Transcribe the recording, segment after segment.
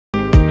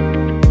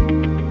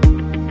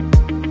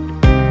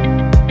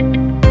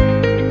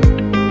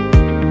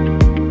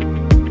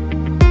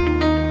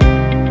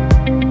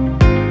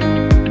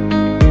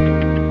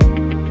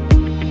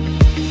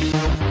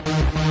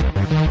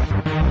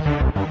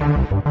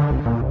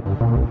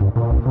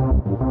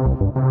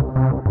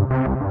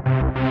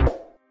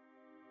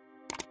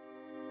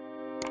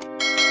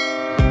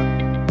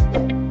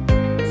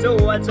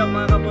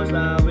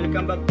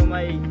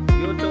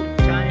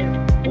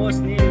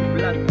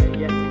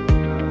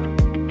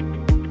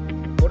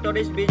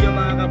today's video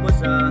mga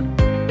kabos,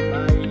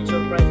 may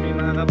surprise may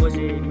mga kabos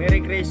si Mary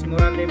Grace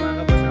Morale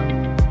mga kabos.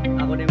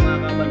 Ako din mga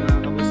kaban mga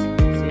kabos.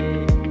 Si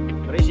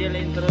Rachel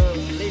Intro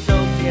Liso,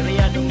 si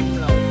Ria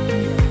Dumlaw.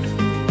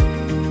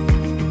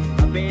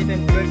 Happy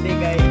 18th birthday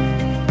kay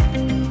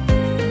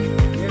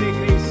Mary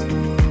Grace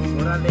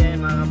Morale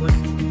mga kabos.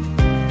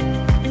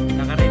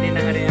 Nakaready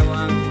na nga rin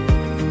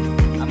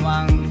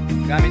ang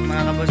gamit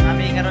mga kabos.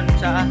 Kami ngayon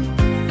sa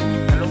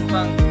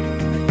Kalumpang.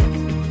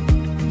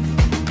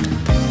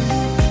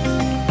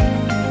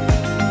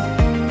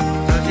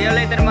 See you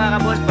later mga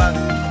kabos pag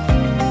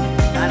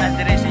nanas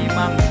dire si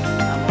ma'am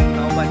among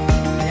kauban.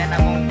 Ayan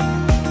among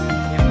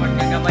import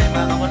nga gamay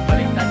mga kabos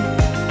baliktad.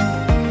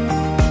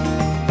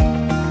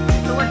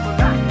 Ito wal po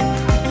na.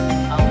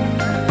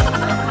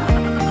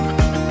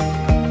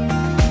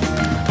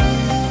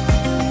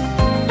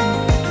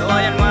 So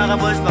ayan mga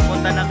kabos,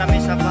 papunta na kami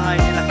sa bahay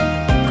nila.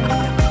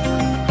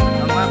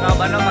 Ang mga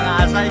kauban mga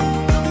asay.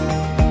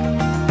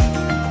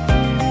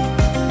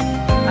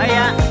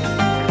 Aya.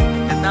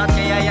 Shout out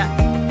kay Yaya.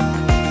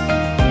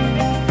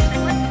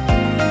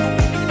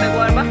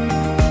 Ba?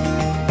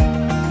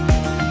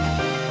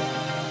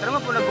 Pero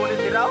nga po nagunit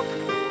nila ako.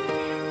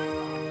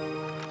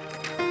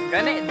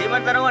 Gani, di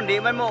man tanongan, di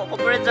man mo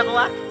cooperate sa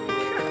kuha.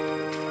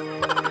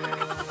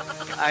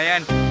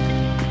 Ayan.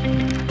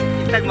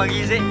 Itag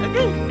mag-easy.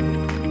 Okay.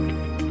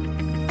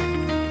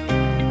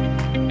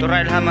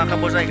 Tural ha mga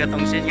kabusay,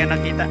 katong scene nga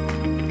nakita.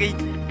 Okay.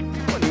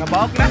 Nga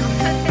bawak na.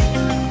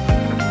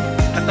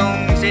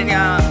 Katong scene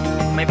nga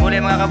may puli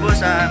mga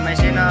kabus, may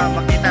scene na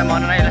makita,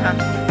 mga nanay lahat.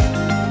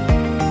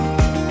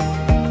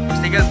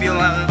 Tiga view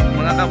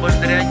mga kabos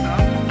dire, no?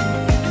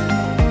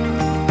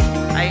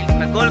 Ay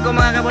nag-goal ko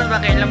mga kabos,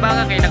 bakit ilang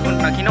baka kay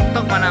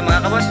nagkinoktok man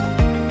mga kabos.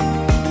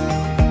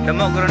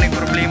 Damo ko ron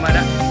problema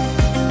da.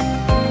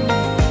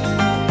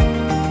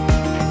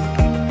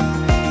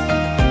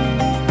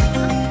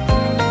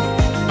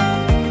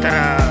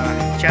 Tara,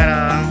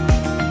 charang.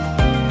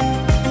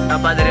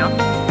 Apa dire oh?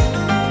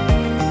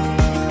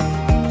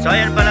 So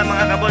ayan pala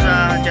mga kabos,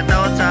 shout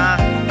out sa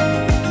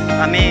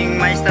aming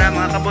maestra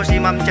mga kabos, si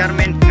Ma'am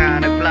Charmen nga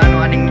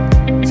nagplano aning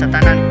sa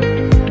tanan.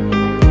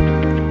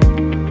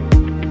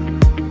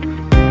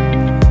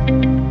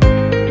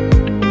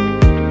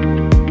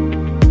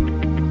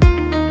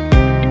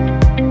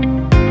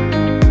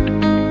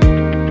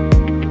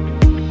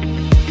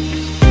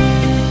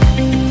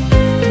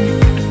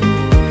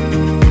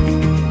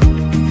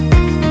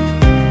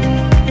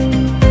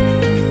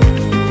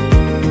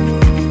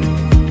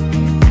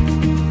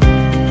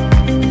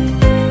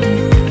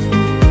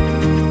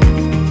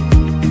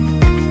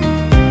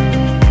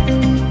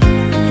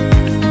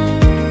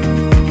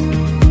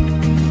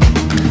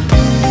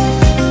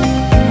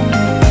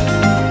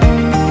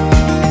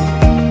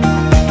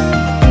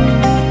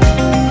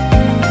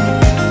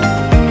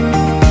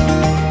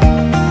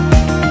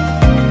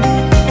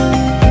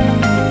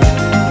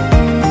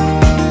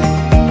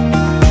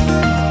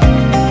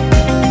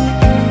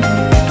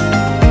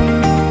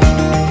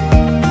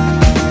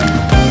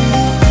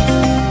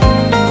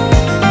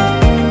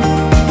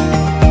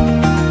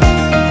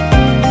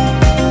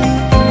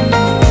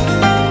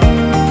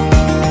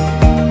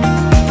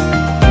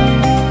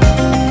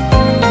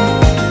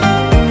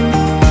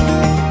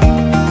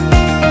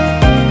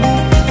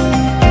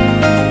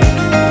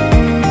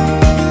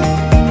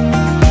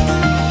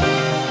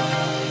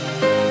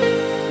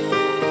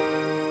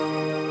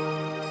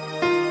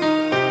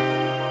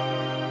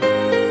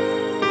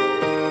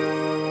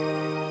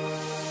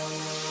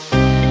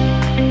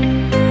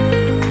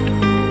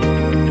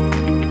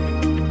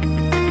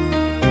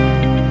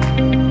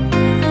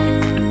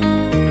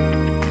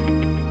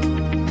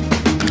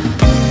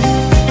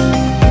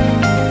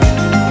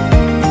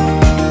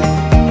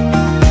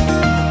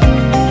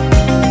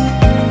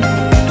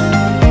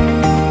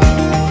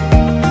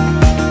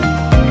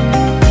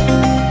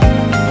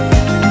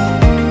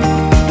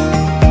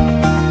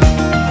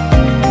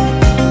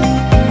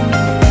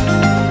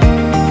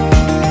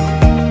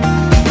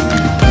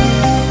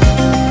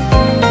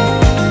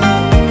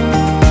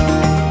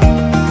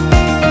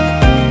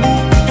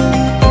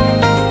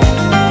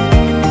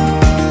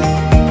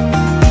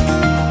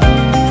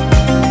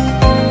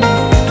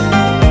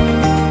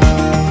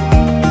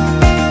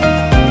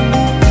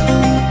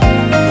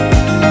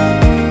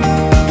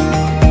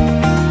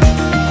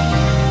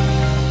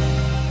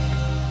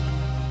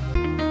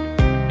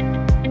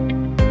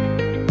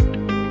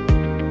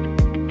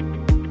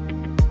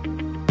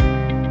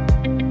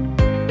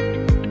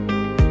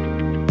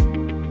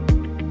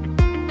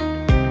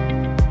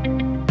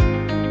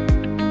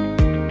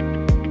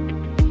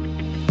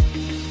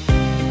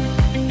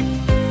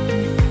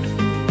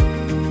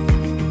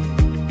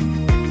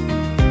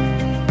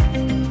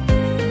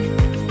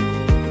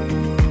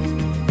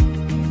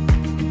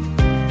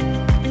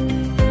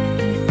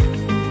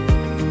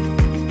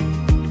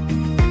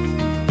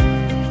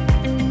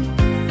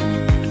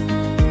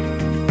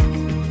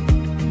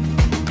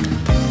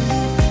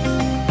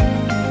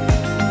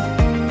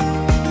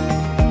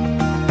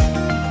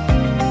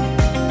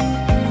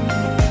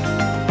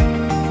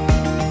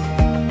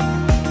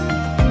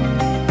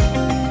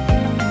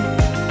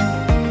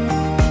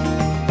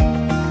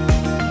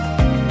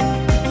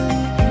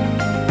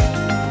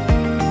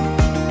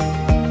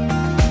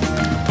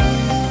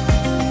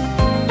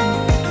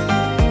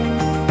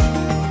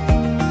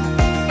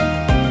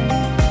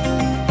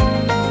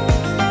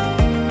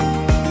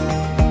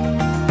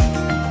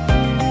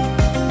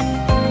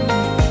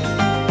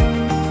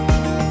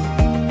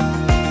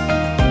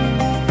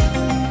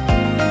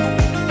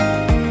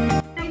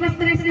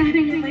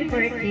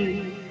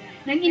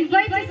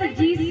 nang-invite siya sa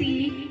GC.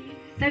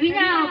 Sabi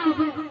niya,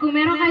 kung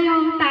meron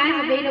kayong time,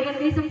 available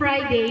kayo sa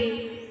Friday,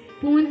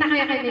 pumunta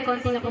kayo kay may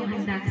konti akong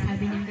handa.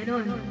 Sabi niya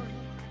gano'n.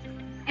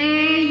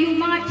 Eh,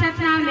 yung mga chat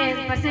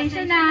namin,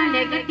 pasensya na,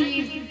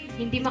 negative,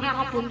 hindi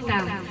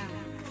makakapunta.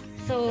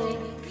 So,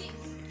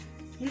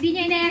 hindi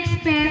niya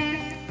ina-expect,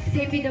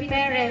 same with the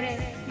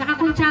parents,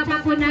 nakakuntsaba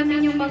po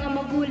namin yung mga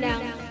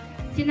magulang.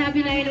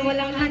 Sinabi na yun,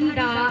 walang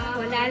handa,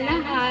 wala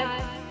lahat,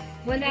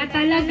 wala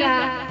talaga.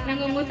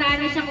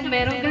 Nangungutana siya kung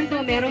merong ganito,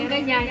 merong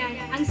ganyan.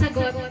 Ang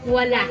sagot,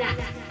 wala.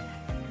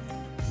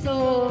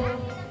 So,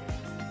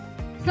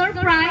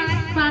 surprise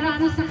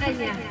para po sa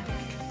kanya.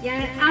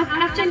 Yan.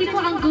 Actually po,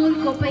 ang goal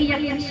ko,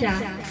 paiyakin siya.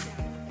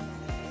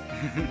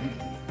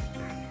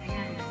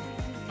 Ayan.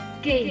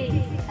 Okay.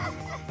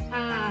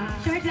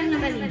 Short lang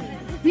naman yun.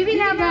 We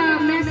will have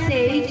a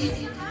message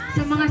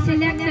sa mga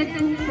selected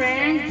kong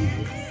friends,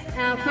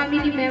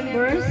 family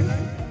members,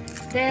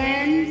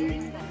 then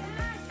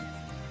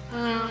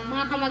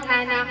mga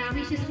kamag-anak,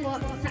 wishes po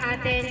sa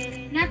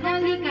atin, not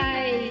only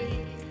kay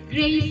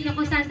Grace na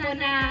kung saan po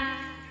na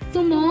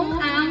tumong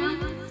ang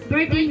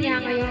birthday niya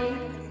ngayong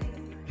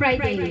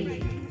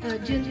Friday,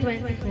 June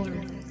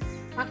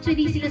 24.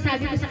 Actually,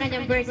 sinasabi ko sa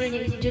kanyang birthday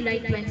niya is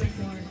July 24.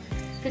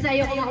 Kasi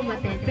ayoko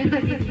maumaten, pero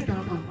dito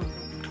ako.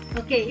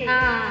 Okay,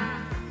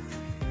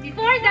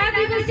 before that,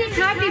 we will sing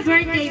happy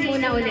birthday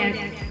muna ulit.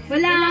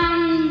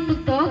 Walang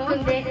tugtog,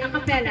 kundi a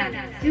cappella.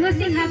 We will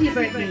sing happy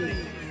birthday.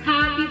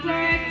 Happy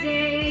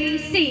birthday,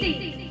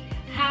 sing!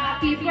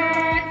 Happy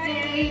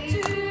birthday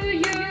to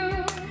you!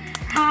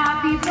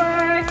 Happy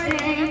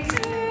birthday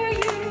to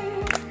you!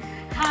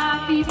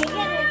 Happy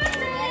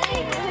birthday!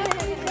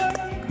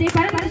 Di,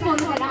 parang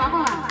mag-solo ka lang ako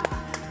ha.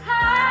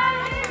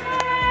 Happy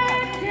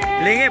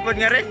birthday! Lingi, pod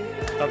nga rin.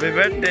 Happy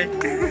birthday.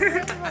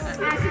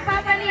 Si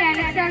Papa niya,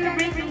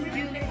 nag-celebrate yung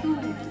June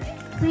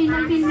 2. So,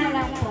 inalpin na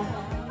lang po.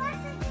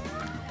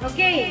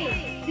 Okay,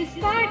 to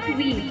start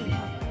with,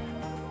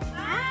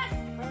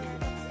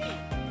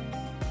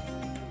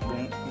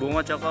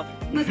 Bunga tsaka.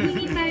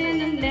 maghingi tayo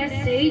ng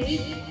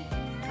message.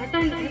 At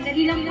ang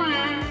dali lang po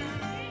ha,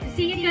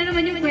 singit na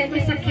naman yung kwento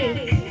sa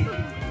cake.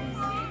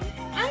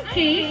 Ang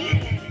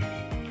cake,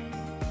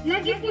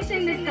 lagi po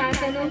siyang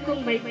nagtatanong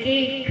kung may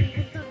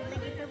cake.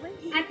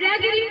 At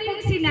lagi rin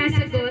pong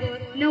sinasagot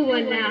na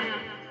wala.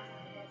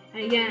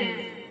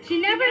 Ayan. She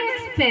never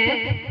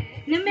expect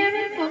na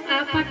meron pong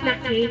 4 na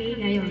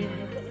cake ngayon.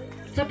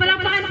 So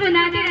palakpakan po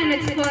natin ang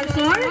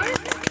nag-sponsor.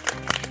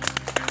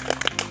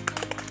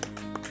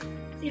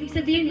 Ibig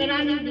sabihin,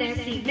 maraming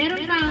blessing.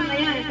 Meron pang,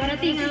 ayan,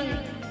 parating ang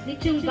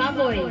lechong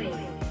baboy.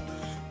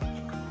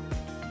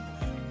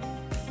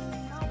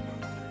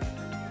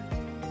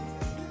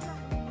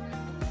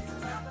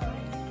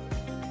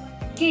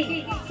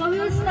 Okay, so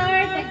we'll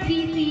start at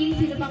greeting.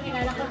 Sino bang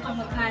kilala ko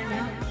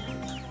kamag-anak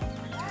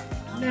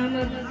na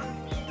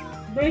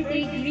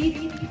mag-birthday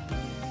greet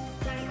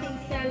sa ating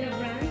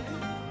celebrant?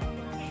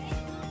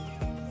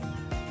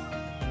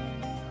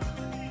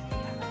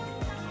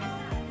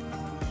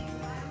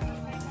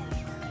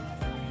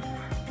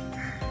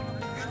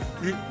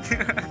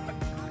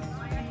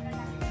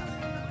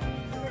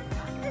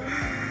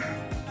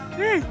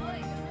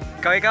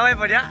 Kaway-kaway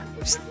po dia.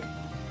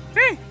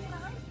 Hey!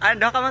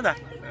 Ano ka man ta?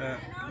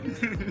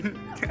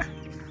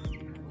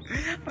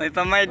 May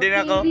pamay din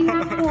ako. Hindi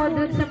lang po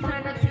doon sa mga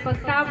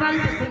nagsipagtabang,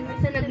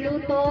 sa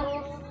nagluto,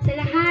 sa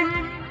lahat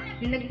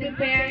na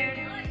nag-prepare.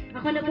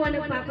 Ako na po ang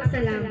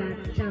nagpapasalamat.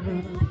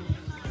 Charot.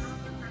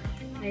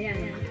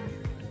 Ayan.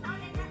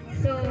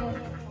 So,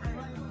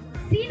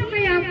 sino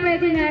kaya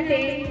pwede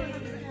natin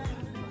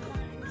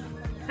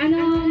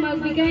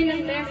magbigay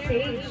ng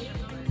message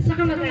sa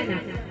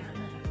kamag-anak?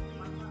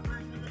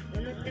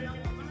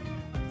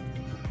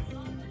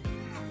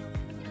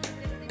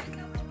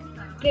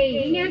 Okay,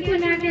 hingan po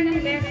natin ng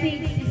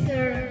message si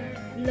Sir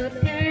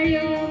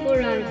Loterio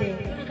Moralde,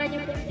 ang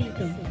kanyang pong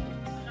tito.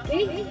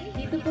 Okay,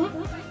 dito po.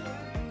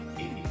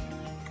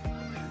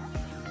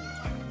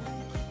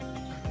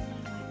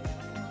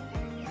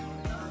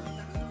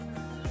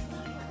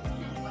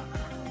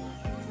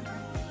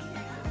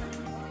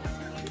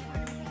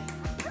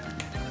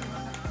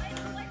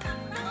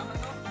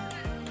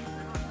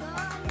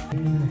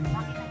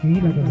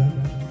 Gila ka ba?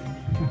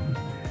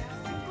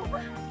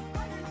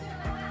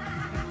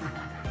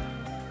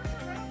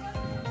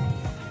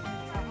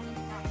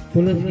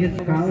 Pulos yun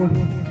sa kaon.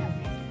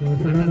 So,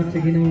 salamat sa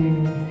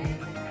Ginoo.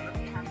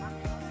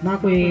 Na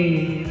ako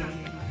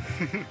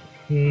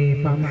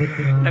pambit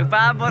na.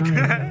 Nagpaabot.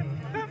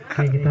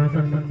 Kaya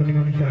gitasan man ko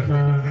naman siya sa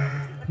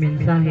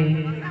mensahe.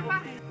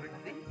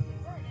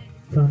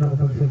 Sana ko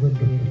pagsugod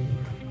ko.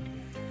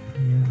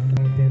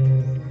 Pero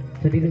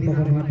sa dito pa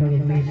ko mga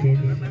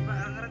pag-message,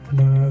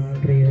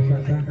 mag-prayer sa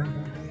ta.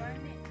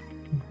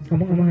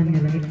 Kamong amahan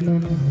nga langit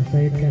nun,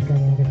 masayad ka sa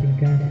mga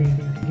kasing-kasing.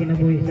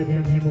 Kinabuhi sa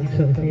diyang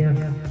himugso siya.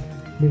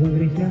 Di ba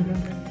Grace na?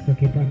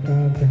 Nakita ka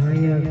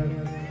kahayag.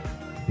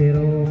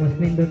 Pero mas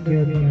nindot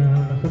yun nga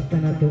masakta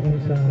na doon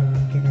sa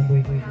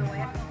kinabuhi.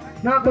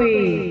 Na ako'y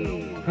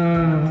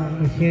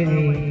isya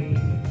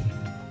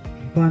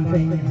kuan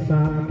sa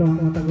ato ang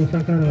matag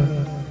usa karon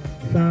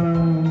sa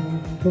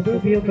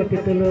Proverbio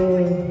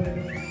kapitulo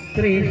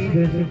 3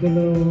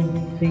 versikulo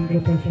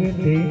 5 pa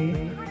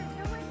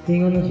 7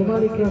 ingon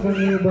sumalik ka kang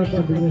iubas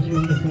sa dugos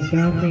mong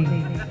kasing-kasing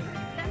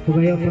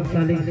Hugayaw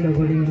pagsalig sa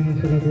galing ng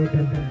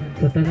sulagutan.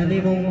 Sa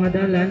tanan mong mga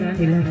dalan,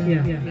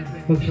 ilasya.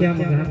 Huwag siya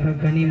maghatag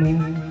kanimo.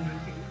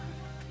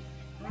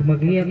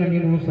 Magliya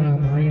kanimo sa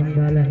maayong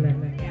dalan.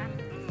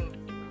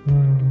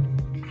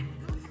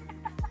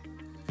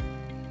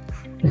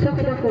 Isa ka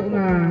dako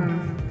nga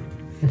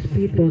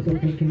espiritu sa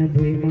atong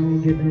kinabuhi,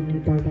 mao gyud ang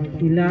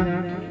pagila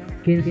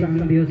kinsa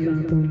ang Dios sa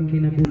atong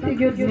kinabuhi.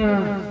 Gyud nga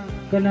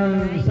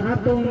kanang sa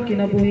atong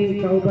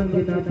kinabuhi kauban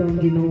gyud nato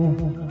ang Ginoo.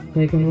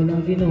 Kaya kung wala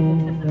ang Ginoo,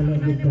 wala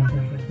gyud ka.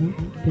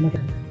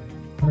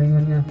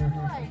 Maringon nga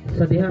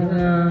sa diha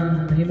nga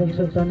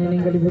nahimugso sa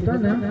nining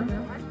kalibutan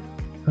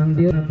ang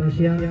Dios nato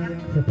siya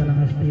sa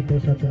tanang espiritu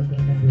sa atong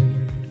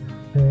kinabuhi.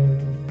 So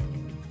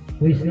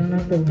wish lang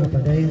nato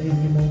mapadayon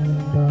ang imong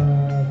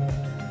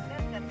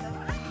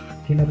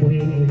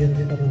kinabuhi o yun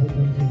sa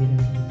kabubuton sa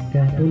Ginoo.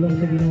 Kaya tulong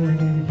sa Ginoo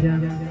ngayon siya,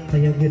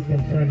 kaya gyud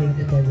pagsalig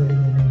sa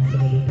pagaling ng sa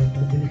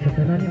kabubuton. Kung sa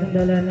tanan ng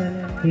dalan,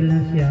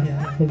 ilan siya,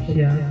 huwag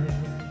siya,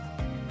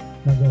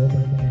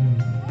 mag-auban mo ngayon.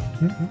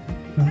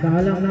 Ang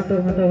kaalam na ito,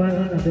 ang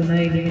tawanan,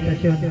 adunay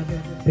limitasyon.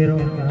 Pero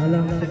ang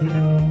kaalam sa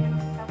Ginoo,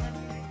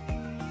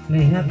 na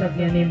ihatag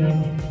niya ni mo,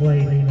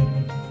 huwag limit.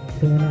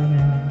 Ito mo na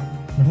nga,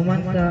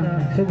 nahuman sa,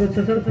 nagsugod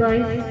sa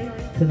surprise,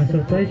 so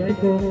na-surprise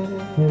ko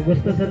o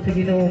gusto sa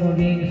Ginoo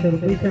maging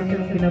surprise ang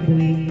iyong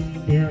kinabuhi,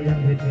 diha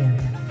lang with niya.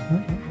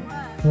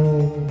 So,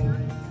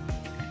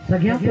 sa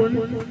gyapon,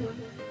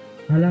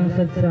 alang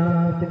sa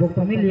tibok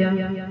pamilya,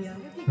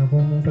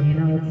 akong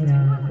panginaot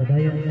na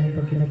padayon ang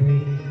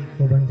pagkinabuhi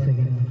uban sa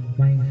Ginoo.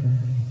 Maayong sa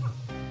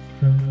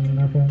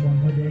akong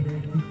mga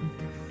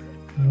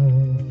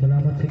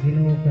salamat sa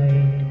Ginoo kay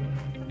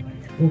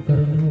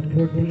karon mo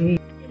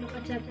 48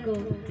 chat ko.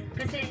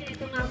 Kasi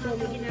ito nga po,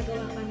 may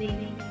ginagawa kami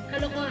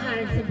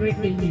kalokohan sa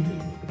birthday niya.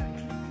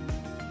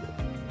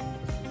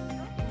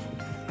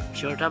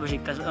 Sure ta, basig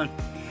tas on.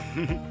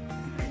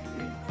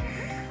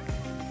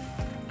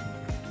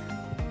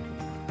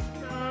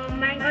 So,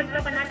 may God ko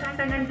pa natin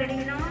tanan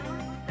galing no?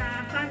 Sa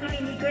family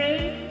ni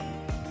Grace.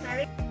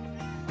 Sorry.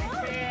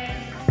 Kasi,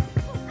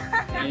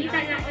 nakita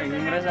na ako Ang sa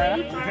merasa?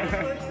 birthday para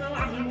also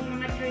ang imong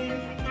mga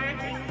dreams para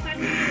sa imong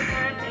family,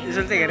 para sa imong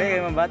Isulti ka rin,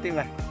 kayo mabati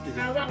ba?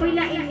 wako'y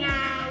lain nga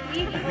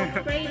week of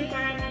praying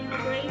para ng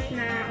Grace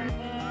na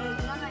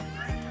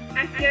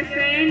as your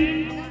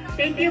friend,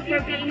 thank you for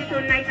being so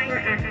nice for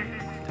us.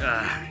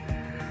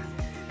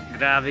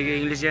 Grabe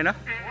yung English yan, no?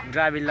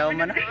 Grabe lao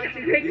man, no?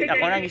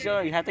 Ako nang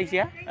iso, ihatag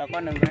siya. Ako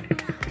nang...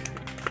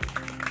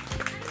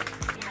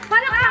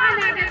 Palakpakan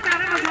natin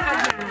para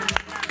mag-maagyan.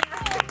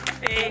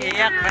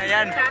 Iyak na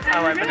yan.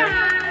 Away pa day.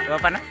 Iwa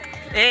pa na?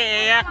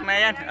 Iyak na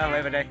yan.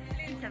 Away pa day.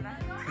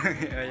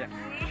 Iyak.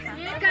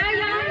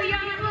 Kaya mo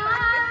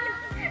yan!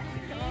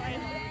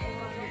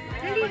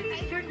 Dali,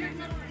 short na.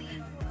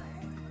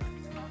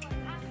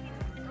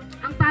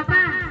 Ang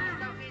papa!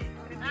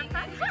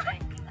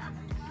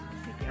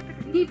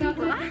 Hindi ba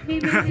ko? May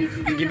message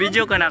na.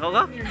 Gibidyo ka na ako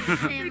ko?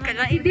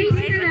 Si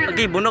Daisy na lang.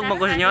 Okay, bunog mo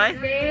ko sa inyo eh.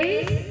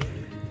 Daisy?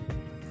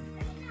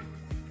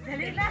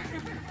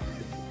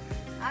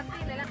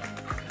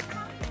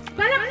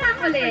 Palakpak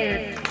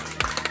ulit.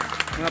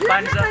 Mga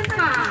pansa. Laban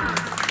pa.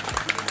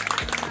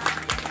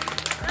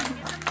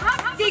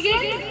 Sige.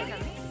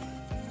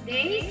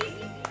 Daisy?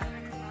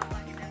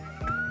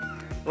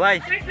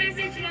 Why? Short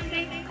message lang,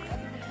 baby.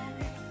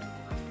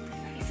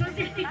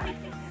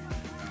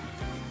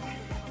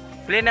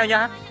 Play na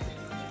niya ha?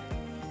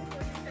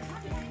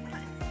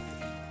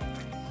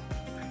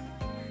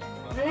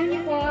 Alam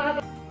niyo po,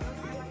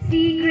 si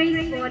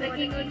Grace po,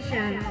 nag-ingon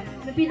siya.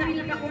 Nung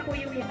pinakita ko po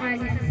yung mukha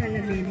niya sa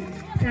salamin,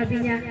 sabi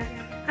niya,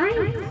 ay,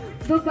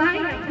 babae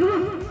ako.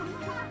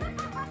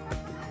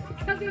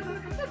 Sabi ko,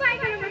 babae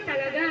ka naman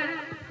talaga.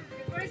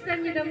 First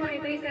time niya daw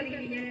makita yung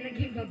sarili niya na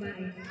naging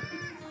babae.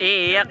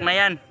 Iyak na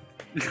yan.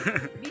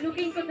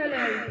 Binuking ko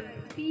tuloy.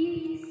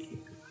 Peace.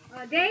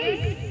 Oh,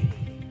 Days!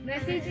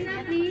 Message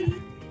na, please.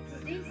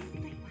 Days.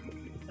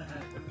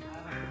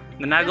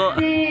 Nanago.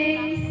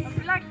 Days.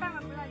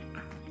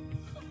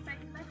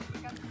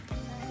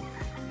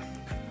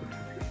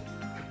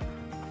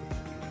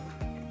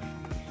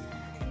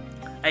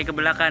 Ay,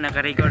 kabala ka.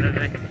 Naka-record na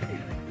rin.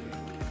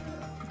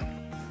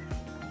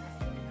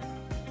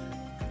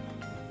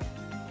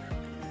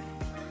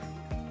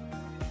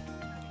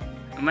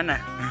 Kumana?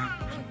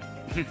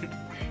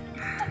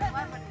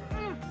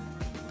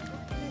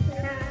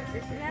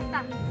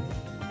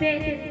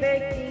 Days'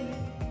 birthday.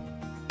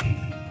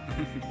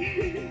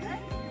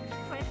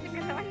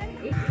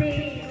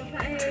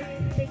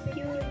 It's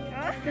cute.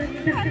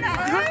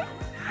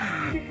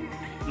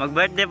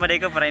 Mag-birthday pa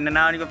rin ko para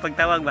inanawan ko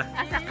pagtawag ba?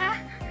 Asa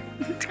ka?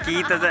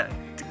 Kita sa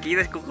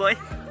kukoy.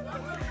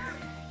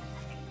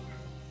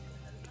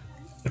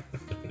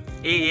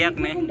 Iiyak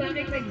na eh. Kung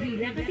bakit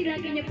naghila, kasi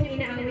lagi niya pong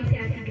inaaway si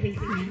Ate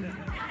Grace niya.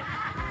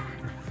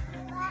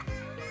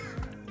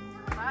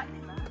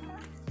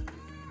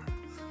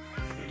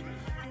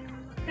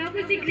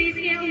 Ako si Grace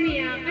kaya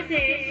umiyak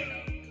kasi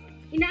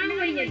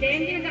inaaway niya din,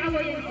 hindi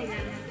nag-aawayan sila.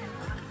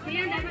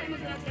 Kaya dapat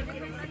mag-laptop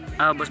sila.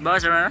 Ah, boss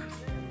bawas na.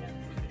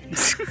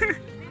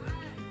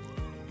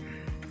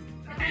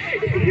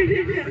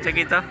 Cek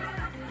itu.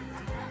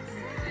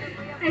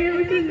 Ayaw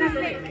mo sila ko.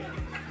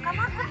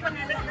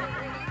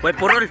 May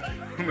purol.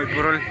 May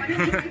purol.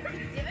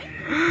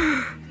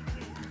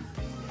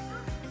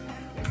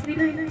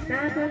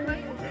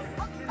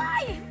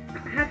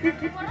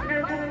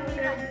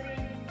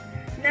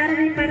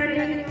 Narating para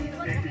din.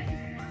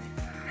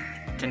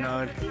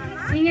 Chenol.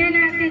 Hingyan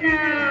natin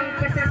ang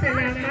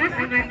pasasalamat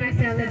ang ating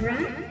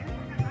celebrant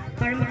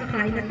para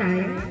makakain na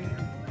tayo.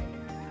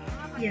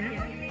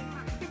 Yeah.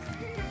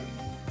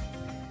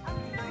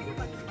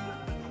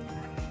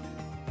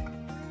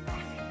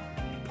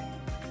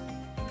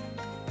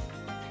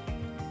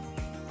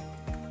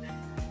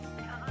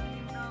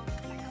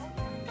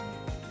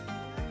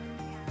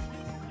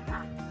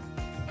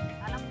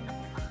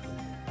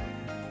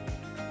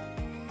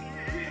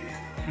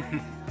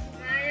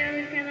 Ayaw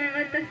ka na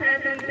ito sa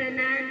atong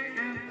tanan.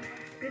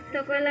 Gusto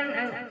ko lang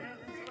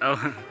Oh.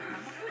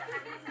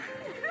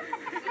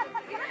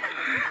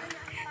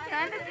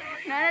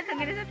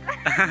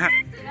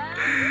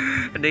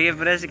 Digi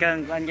press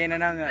kang kuan kay na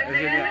nga.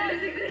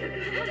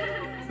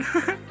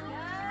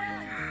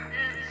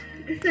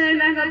 gusto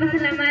lang ako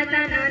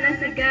pasalamatan na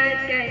sa God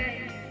kay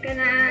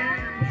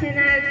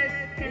sinag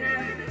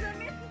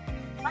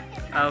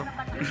Oh.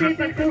 kasi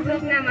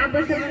pagsubok na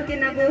maabot sa mong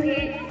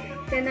kinabuhi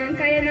kanang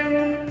kaya na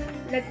mong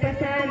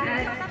lagpasan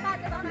at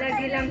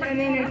lagi lang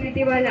kami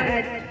nagtitiwala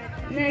at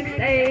next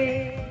ay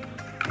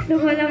gusto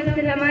ko lang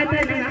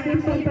pasalamatan ang aking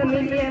pong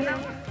pamilya.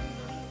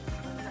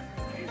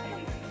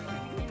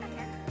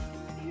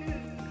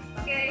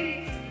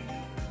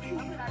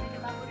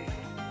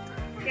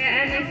 Kaya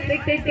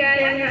unexpected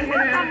kaya nga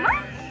na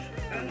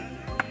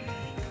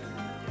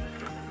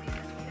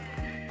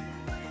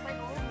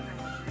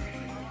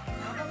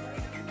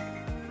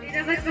hindi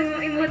dapat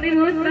kong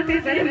imot-imot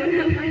bakit para mo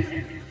naman.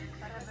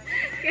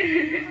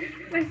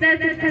 Basta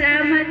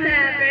salamat sa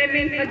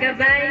maraming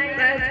paggabay,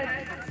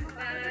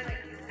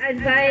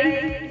 pag-advise,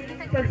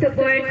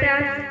 pagsuporta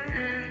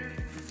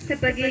sa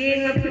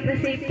pagiging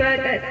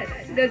masipag at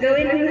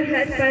gagawin ang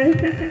lahat para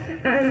sa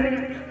amin.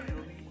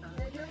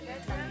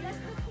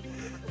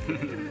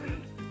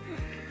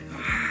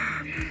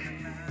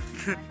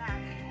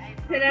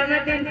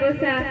 Salamat din po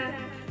sa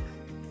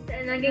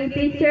naging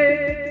teacher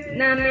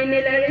namin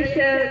nila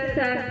Rachel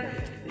sa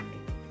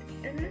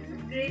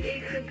grade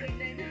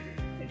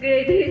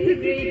 8 to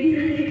grade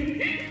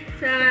 9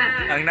 sa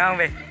Ang naong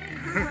be.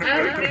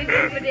 grade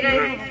 8 po di ay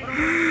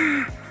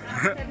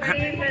sa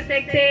pagiging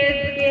protective,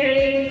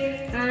 caring,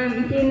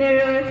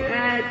 generous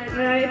at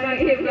marami pang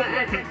iba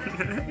at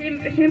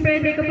siyempre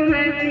hindi ko po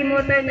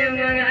makalimutan yung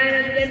mga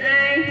aral dyan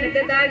ay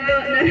nagtatago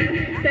na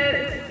sa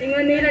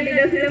ingon nila di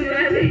daw sila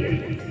mali.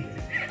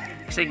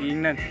 Sige,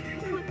 ingnan.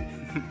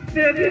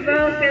 Pero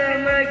kibaw ka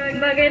lang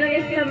bagay lang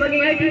isla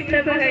maging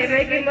artista pa kay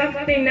may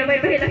kimafting na may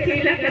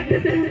pahilak-hilak at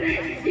sa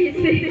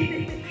GC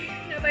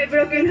na may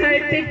broken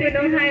hearted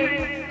tinunghay.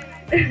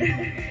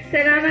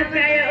 Salamat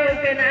kayo o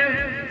ka na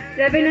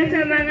labi na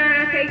sa mga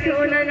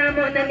kaigsuunan na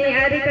mo na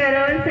ni-ari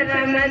karon.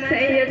 Salamat sa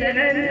inyo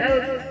tanan o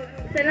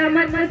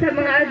salamat na sa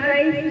mga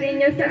advice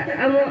ninyo sa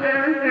amo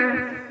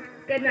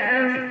kana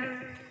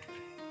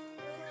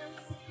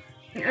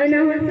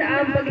naman sa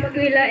ang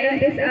pag-eskwela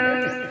imbes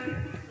ang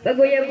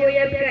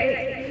paguyab-uyab kay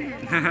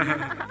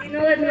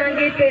tinulad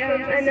manggit kay ang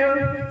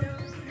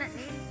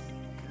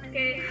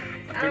kay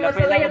ang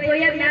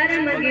paguyab-uyab na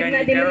manggit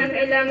na di man ang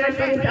kailangan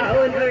pang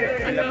taon or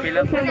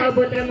sa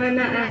mabot naman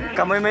na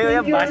Kamoy mayo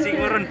yan, basing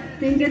mo ron.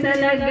 thank you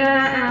talaga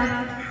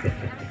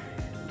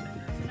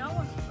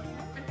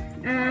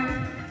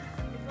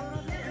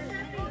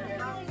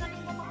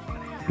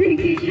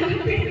thank you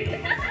Shopee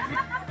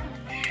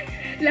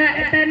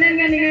tanan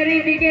nga nga rin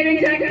bigyan ng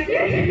jacket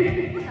yan.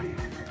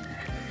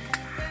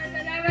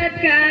 Salamat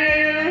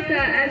kayo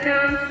sa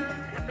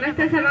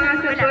basta sa mga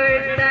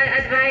support,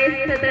 advice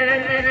sa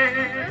tanan-tanan.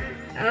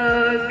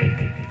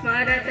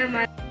 Mga rata